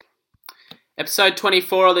Episode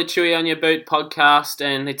 24 of the Chewy on Your Boot podcast,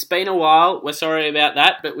 and it's been a while. We're sorry about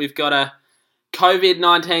that, but we've got a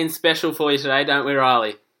COVID-19 special for you today, don't we, Riley?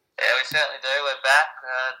 Yeah, we certainly do. We're back.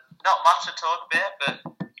 Not much to talk about, but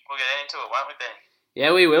we'll get into it, won't we, Ben?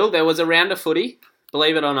 Yeah, we will. There was a round of footy,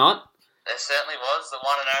 believe it or not. There certainly was, the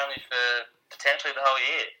one and only for potentially the whole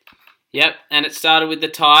year. Yep, and it started with the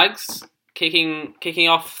Tigers kicking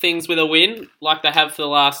off things with a win, like they have for the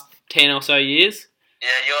last 10 or so years.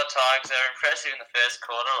 Yeah, your Tigers are impressive in the first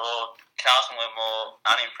quarter, or Carlton were more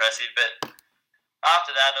unimpressive, but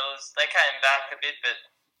after that they came back a bit, but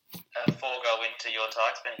a 4-goal win to your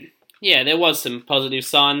Tigers, Ben. Yeah, there was some positive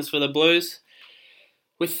signs for the Blues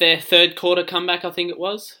with their third quarter comeback, I think it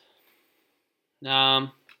was. Yeah,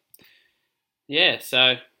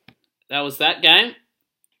 so that was that game.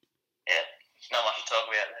 Yeah, there's not much to talk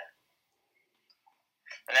about there.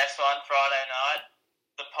 The next one, Friday night,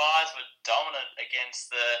 the Pies were dominant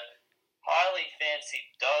against the highly fancied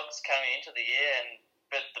Dogs coming into the year,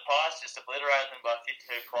 but the Pies just obliterated them by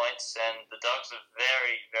 52 points, and the Dogs are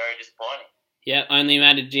very, very disappointing. Yeah, only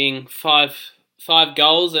managing five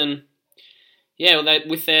goals, and yeah,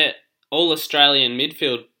 with their all-Australian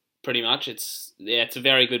midfield, pretty much, it's a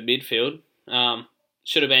very good midfield.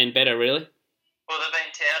 Should have been better, really. Well, they've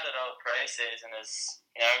been touted all pre-season as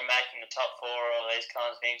making the top four or all these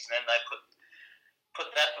kinds of things, and then they put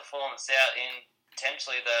that performance out in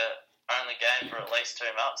potentially the only game for at least 2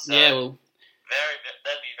 months. So yeah, well,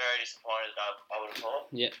 they'd be very disappointed, I would have thought.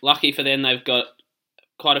 Yeah, lucky for them, they've got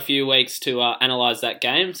quite a few weeks to analyse that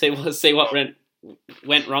game, see what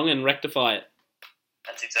went wrong and rectify it.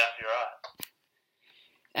 That's exactly right.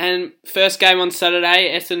 And first game on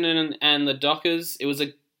Saturday, Essendon and the Dockers. It was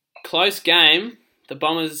a close game. The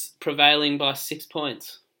Bombers prevailing by 6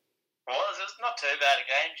 points. Well, it was not too bad a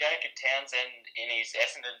game. Jacob Townsend in his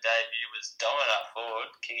Essendon debut was dominant up forward,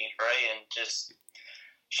 kicking free and just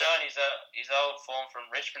showing his old form from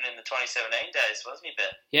Richmond in the 2017 days, wasn't he,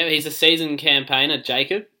 Ben? Yeah, he's a seasoned campaigner,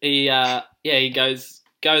 Jacob. He goes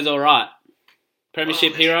all right.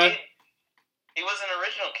 Premiership hero. He was an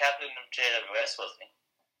original captain of GWS, wasn't he?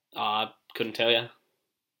 I couldn't tell you.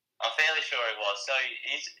 I'm fairly sure he was. So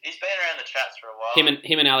he's been around the traps for a while.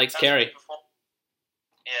 Him and Alex Carey.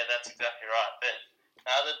 Yeah, that's exactly right. But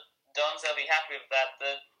the Dons, they'll be happy with that.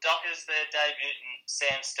 The Dockers, their debutant,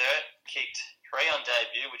 Sam Sturt, kicked 3 on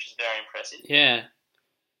debut, which is very impressive. Yeah,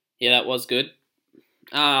 that was good.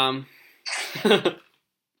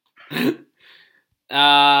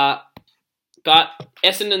 But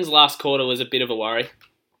Essendon's last quarter was a bit of a worry.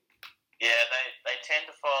 Yeah, they tend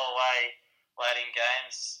to fall away late in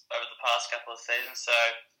games over the past couple of seasons, so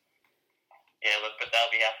yeah, but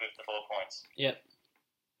they'll be happy with the 4 points. Yep.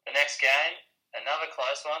 The next game, another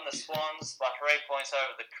close one. The Swans by 3 points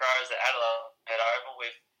over the Crows at Adelaide Oval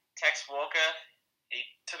with Tex Walker. He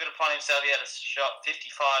took it upon himself. He had a shot 55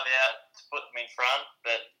 out to put them in front,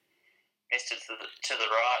 but missed it to the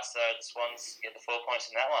right, so the Swans get the 4 points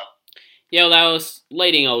in that one. Yeah, well, they was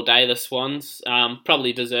leading all day, the Swans.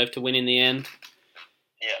 Probably deserved to win in the end.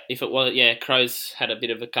 Yeah. If it was, Crows had a bit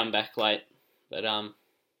of a comeback late. But,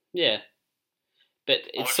 yeah. But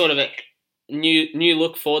it's sort of a new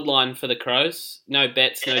look forward line for the Crows. No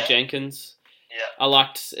Betts, no Jenkins. Yeah. I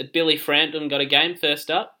liked Billy Frampton got a game first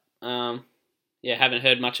up. Haven't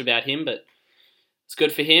heard much about him, but it's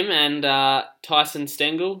good for him. And Tyson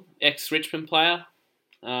Stengel, ex-Richmond player.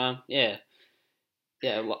 Yeah.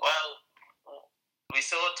 Well, we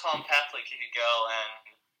saw Tom Papley kick a goal and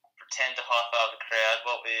pretend to high-five the crowd.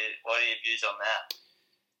 What are your views on that?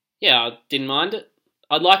 Yeah, I didn't mind it.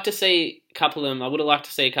 I'd like to see a couple of them. I would have liked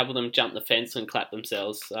to see a couple of them jump the fence and clap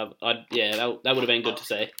themselves. That would have been good to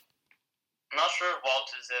see. I'm not sure if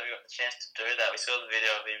Walters ever got the chance to do that. We saw the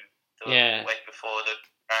video of him the week before the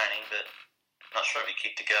training, but I'm not sure if he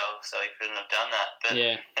kicked a goal, so he couldn't have done that. But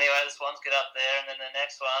anyway, the Swans get up there, and then the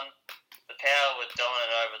next one, the Power were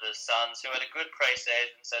dominant over the Suns, who had a good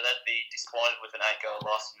pre-season, so they'd be disappointed with an 8-goal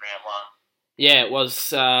loss in round 1. Yeah, it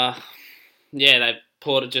was. They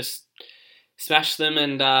Porter just smashed them,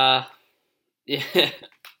 and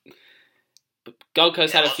Gold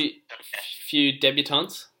Coast had a few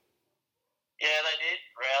debutants. Yeah, they did.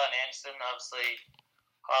 Rowell and Anderson, obviously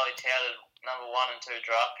highly touted number 1 and 2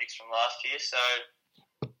 draft picks from last year. So,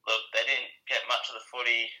 look, they didn't get much of the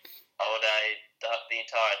footy all day, the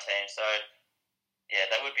entire team. So, yeah,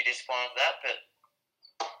 they would be disappointed with that, but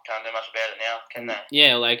can't do much about it now, can they?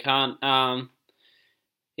 Yeah, they can't.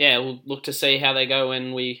 We'll look to see how they go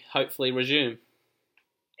when we hopefully resume.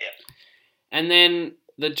 Yeah. And then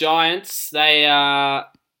the Giants, they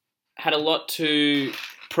had a lot to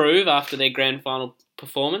prove after their grand final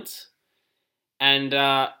performance. And,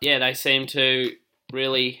 they seem to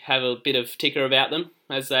really have a bit of ticker about them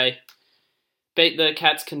as they beat the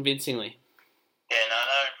Cats convincingly. Yeah, no,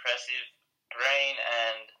 they're impressive. Green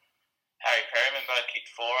and Harry Perryman both kicked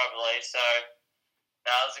 4, I believe. So,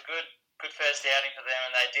 no, it was a good first outing for them,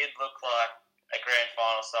 and they did look like a grand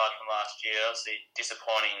final side from last year. Obviously,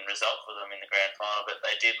 disappointing result for them in the grand final, but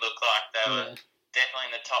they did look like they were definitely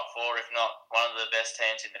in the top 4, if not one of the best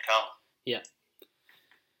teams in the comp. Yeah.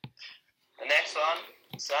 The next one,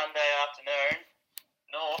 Sunday afternoon,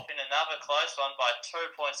 North in another close one by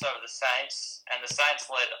 2 points over the Saints, and the Saints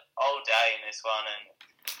led all day in this one and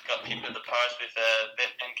got pipped at the post with a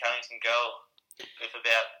Ben Cunnington goal with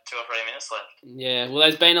about 2 or 3 minutes left. Yeah, well,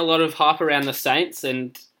 there's been a lot of hype around the Saints,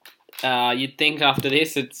 and you'd think after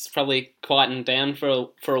this it's probably quietened down for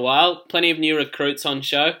a while. Plenty of new recruits on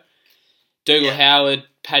show. Dougal Howard,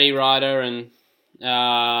 Paddy Ryder, and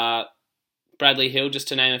Bradley Hill, just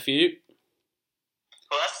to name a few.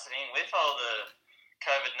 Well, that's the thing. With all the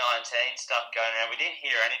COVID-19 stuff going around, we didn't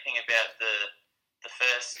hear anything about the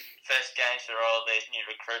first games for all these new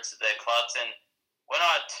recruits at their clubs. And when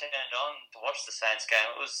I turned on to watch the Saints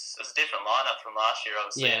game, it was a different lineup from last year,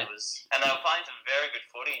 obviously. Yeah. And they were playing some very good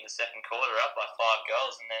footy in the second quarter, up by 5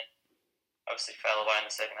 goals, and then obviously fell away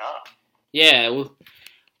in the second half. Yeah, well,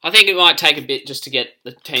 I think it might take a bit just to get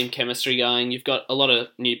the team chemistry going. You've got a lot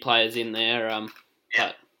of new players in there,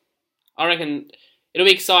 but I reckon it'll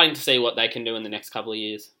be exciting to see what they can do in the next couple of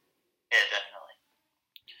years. Yeah, definitely.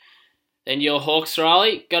 Then your Hawks,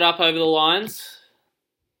 Riley, got up over the Lions.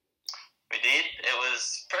 We did. It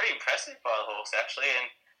was pretty impressive by the Hawks, actually. And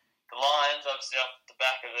the Lions, obviously off the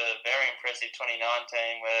back of a very impressive 2019,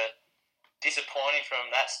 were disappointing from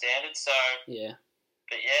that standard. So,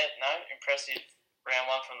 But impressive round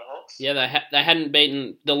 1 from the Hawks. Yeah, the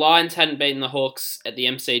Lions hadn't beaten the Hawks at the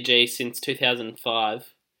MCG since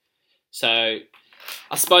 2005. So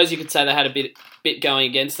I suppose you could say they had a bit going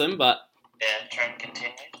against them, but trend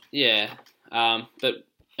continued. Yeah, but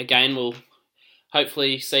again, we'll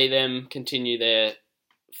hopefully see them continue their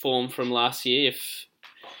form from last year if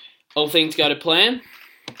all things go to plan.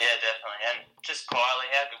 Yeah, definitely. And just quietly,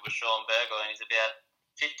 how good was Sean Burgoyne? He's about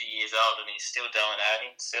 50 years old and he's still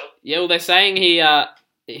dominating. Yeah, well, they're saying he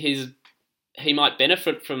might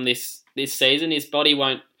benefit from this season. His body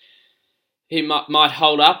won't. He might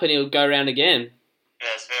hold up and he'll go around again. Yeah,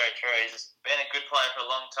 it's very true. He's been a good player for a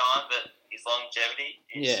long time, but his longevity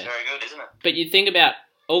is very good, isn't it? But you think about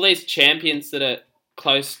all these champions that are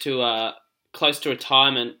close to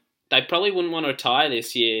retirement. They probably wouldn't want to retire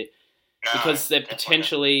this year because their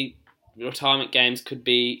potentially retirement games could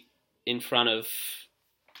be in front of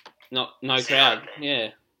no crowd.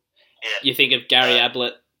 Yeah. You think of Gary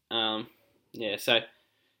Ablett. So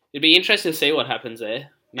it'd be interesting to see what happens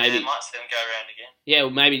there. Maybe might see them go around again. Yeah,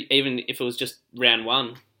 well, maybe even if it was just round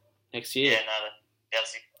 1 next year. Yeah, no,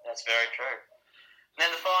 that's very true. And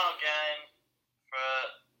then the final game for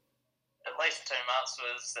at least 2 months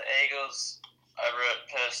was the Eagles over at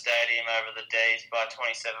Perth Stadium over the D's by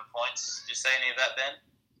 27 points. Did you see any of that, Ben?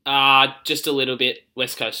 Just a little bit.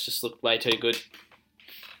 West Coast just looked way too good.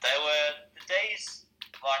 The D's,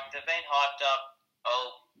 they've been hyped up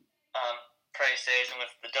all pre-season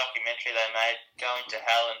with the documentary they made, Going to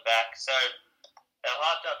Hell and Back. So they're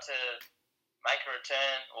hyped up to make a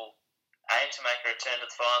return, or aim to make a return to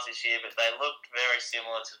the finals this year, but they looked very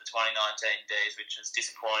similar to the 2019 D's, which is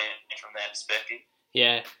disappointing from their perspective.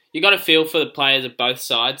 Yeah, you got a feel for the players of both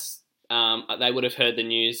sides. They would have heard the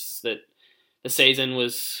news that the season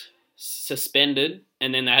was suspended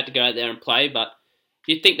and then they had to go out there and play, but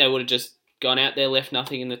you'd think they would have just gone out there, left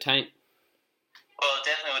nothing in the tank. Well, it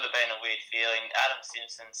definitely would have been a weird feeling. Adam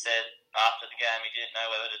Simpson said after the game he didn't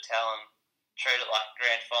know whether to tell them, treat it like a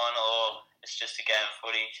grand final or it's just a game of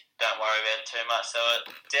footy, don't worry about it too much. So it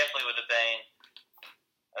definitely would have been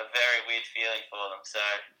a very weird feeling for them. So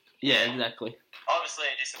yeah, exactly.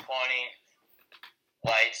 Obviously a disappointing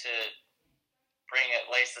way to bring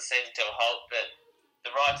at least the season to a halt, but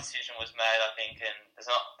the right decision was made, I think, and there's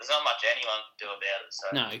not much anyone can do about it. So.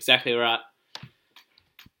 No, exactly right.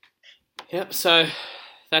 Yep, so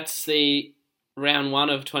that's the round 1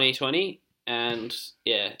 of 2020, and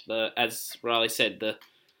as Riley said,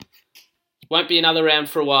 won't be another round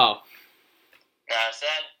for a while. No, so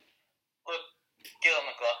look, Gillon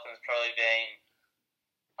McLachlan's probably been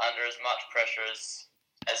under as much pressure as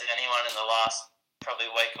anyone in the last probably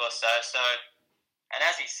week or so. So, and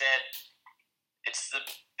as he said, it's the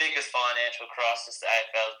biggest financial crisis the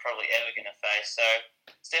AFL is probably ever going to face. So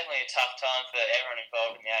it's definitely a tough time for everyone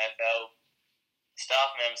involved in the AFL.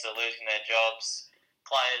 Staff members are losing their jobs.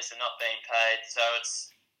 Players are not being paid. So it's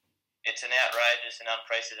it's an outrageous and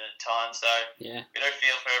unprecedented time. So yeah, we do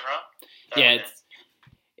feel for everyone.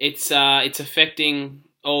 It's affecting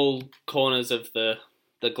all corners of the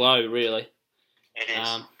globe, really. It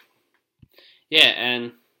is.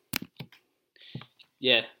 And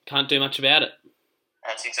can't do much about it.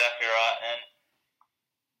 That's exactly right. And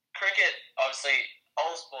cricket, obviously,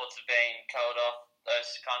 all sports have been called off, those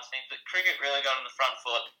kinds of things, but cricket really got on the front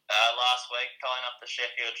foot last week, calling up the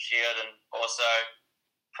Sheffield Shield and also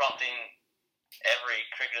prompting every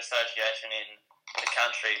cricket association in the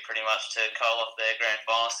country pretty much to call off their grand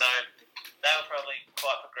final. So they were probably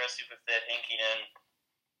quite progressive with their thinking and,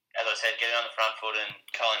 as I said, getting on the front foot and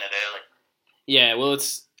calling it early. Yeah, well,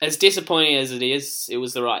 it's as disappointing as it is. It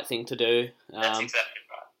was the right thing to do. That's exactly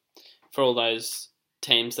right. For all those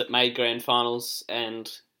teams that made grand finals and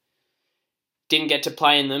didn't get to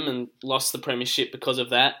play in them and lost the premiership because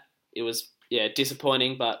of that. It was,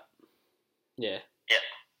 disappointing, but yeah. Yeah,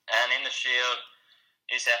 and in the Shield,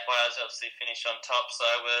 New South Wales obviously finished on top, so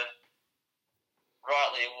we're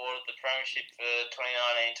rightly awarded the premiership for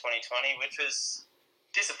 2019-2020, which was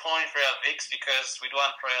disappointing for our Vicks because we'd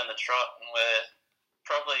won 3 on the trot and we're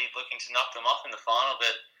probably looking to knock them off in the final,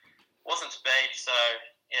 but wasn't to be, so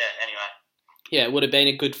anyway. Yeah, it would have been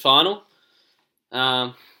a good final.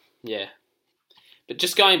 But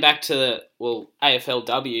just going back to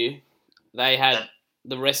AFLW, they had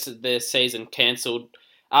the rest of their season cancelled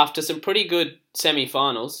after some pretty good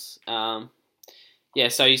semi-finals. So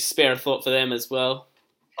you spare a thought for them as well.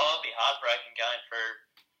 Oh, it'd be heartbreaking going for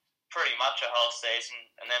pretty much a whole season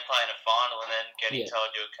and then playing a final and then getting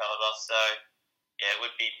told you were called off. So, it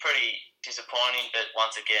would be pretty disappointing, but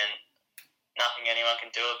once again, nothing anyone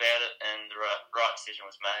can do about it, and the right decision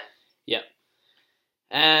was made. Yeah.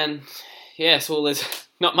 And, there's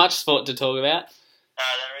not much sport to talk about. No,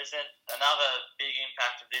 there isn't. Another big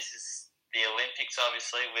impact of this is the Olympics,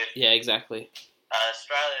 obviously. Exactly.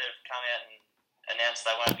 Australia have come out and announced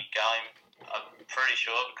they won't be going, I'm pretty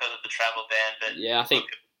sure, because of the travel ban. But yeah,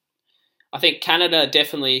 I think Canada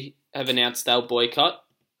definitely have announced they'll boycott.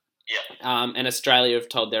 Yeah. And Australia have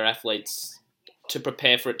told their athletes to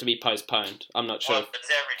prepare for it to be postponed. I'm not sure. Well,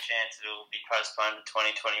 there's every chance it will be postponed to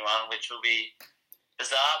 2021, which will be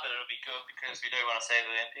bizarre, but it'll be good because we do want to see the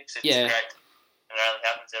Olympics. It's great. It only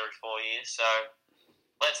happens every 4 years, so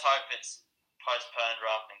let's hope it's postponed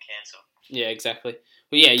rather than cancelled. Yeah, exactly.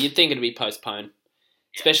 Well, you'd think it'd be postponed.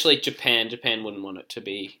 Yeah. Especially Japan. Japan wouldn't want it to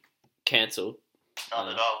be cancelled. Not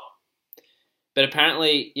at all. But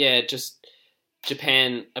apparently, just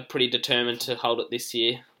Japan are pretty determined to hold it this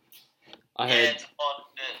year. I heard. It's odd,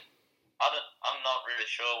 but I'm not really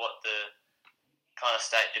sure what the kind of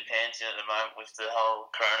state Japan's in at the moment with the whole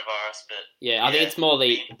coronavirus. But I think it's more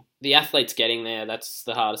the athletes getting there. That's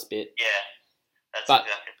the hardest bit. Yeah,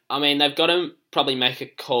 exactly. I mean, they've got to probably make a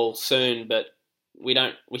call soon, but we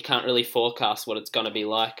can't really forecast what it's going to be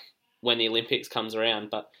like when the Olympics comes around.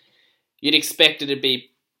 But you'd expect it to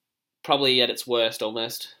be probably at its worst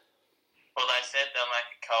almost. Well, they said they'll make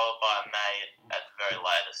a call by May at the very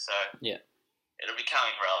latest, so it'll be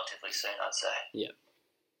coming relatively soon, I'd say. Yeah.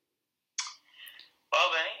 Well,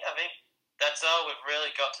 Benny, I think that's all we've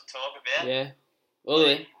really got to talk about. Yeah. Well,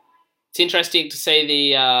 it's interesting to see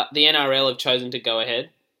the NRL have chosen to go ahead.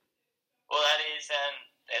 Well, that is, and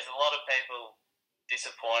there's a lot of people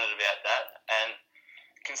disappointed about that, and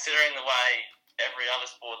considering the way every other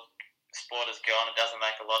sport has gone, it doesn't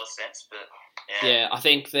make a lot of sense, but yeah, I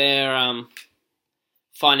think their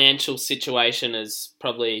financial situation has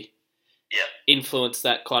probably influenced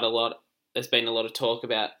that quite a lot. There's been a lot of talk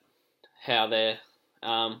about how they're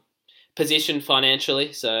positioned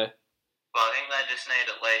financially. So, well, I think they just need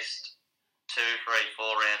at least 2, 3, 4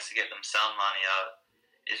 rounds to get them some money out.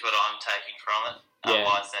 Is what I'm taking from it. Yeah.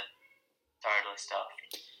 Otherwise, they're totally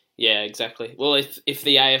stuffed. Yeah, exactly. Well, if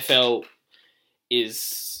the AFL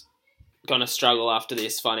is going to struggle after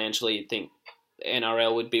this financially, you'd think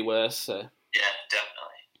NRL would be worse. So. Yeah,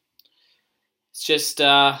 definitely. It's just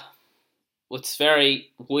it's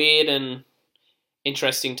very weird and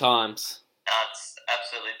interesting times. It's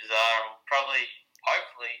absolutely bizarre. We'll probably,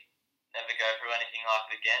 hopefully, never go through anything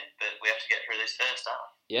like it again, but we have to get through this first, don't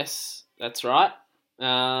we? Yes, that's right.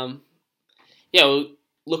 We'll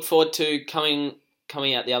look forward to coming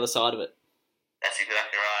out the other side of it. That's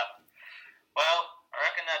exactly right. Well, I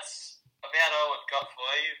reckon that's about all we've got for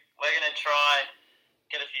you. We're going to try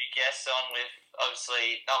get a few guests on with,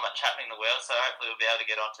 obviously, not much happening in the world, so hopefully we'll be able to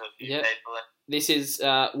get onto a few people. This is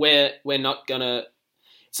we're not gonna.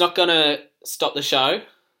 It's not gonna stop the show.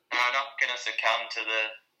 No, not gonna succumb to the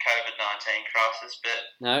COVID-19 crisis, but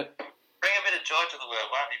no, bring a bit of joy to the world,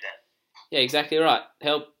 won't we, Ben? Yeah, exactly right.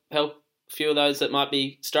 Help few of those that might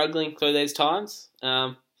be struggling through these times.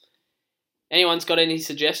 Anyone's got any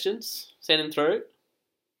suggestions? Send them through.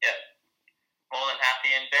 Yeah, more than happy.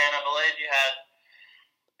 And Ben, I believe you had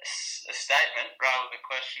a statement rather than a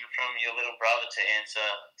question from your little brother to answer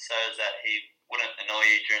so that he wouldn't annoy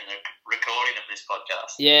you during the recording of this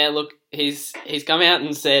podcast. Yeah, look, he's come out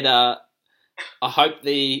and said, I hope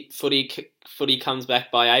the footy comes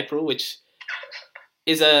back by April, which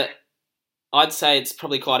is I'd say it's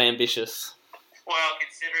probably quite ambitious. Well,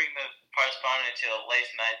 considering the postponement until at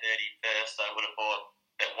least May 31st, I would have thought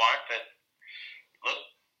it won't, but look,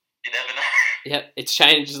 you never know. Yeah, it's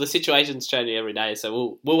changed. The situation's changing every day,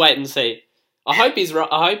 so we'll wait and see. I hope he's right.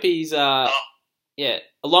 I hope he's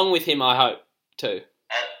along with him, I hope too.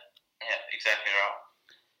 Yeah, exactly right.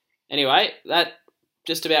 Anyway, that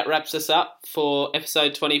just about wraps us up for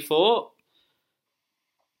episode 24.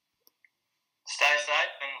 Stay safe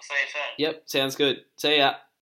and we'll see you soon. Yep, sounds good. See ya.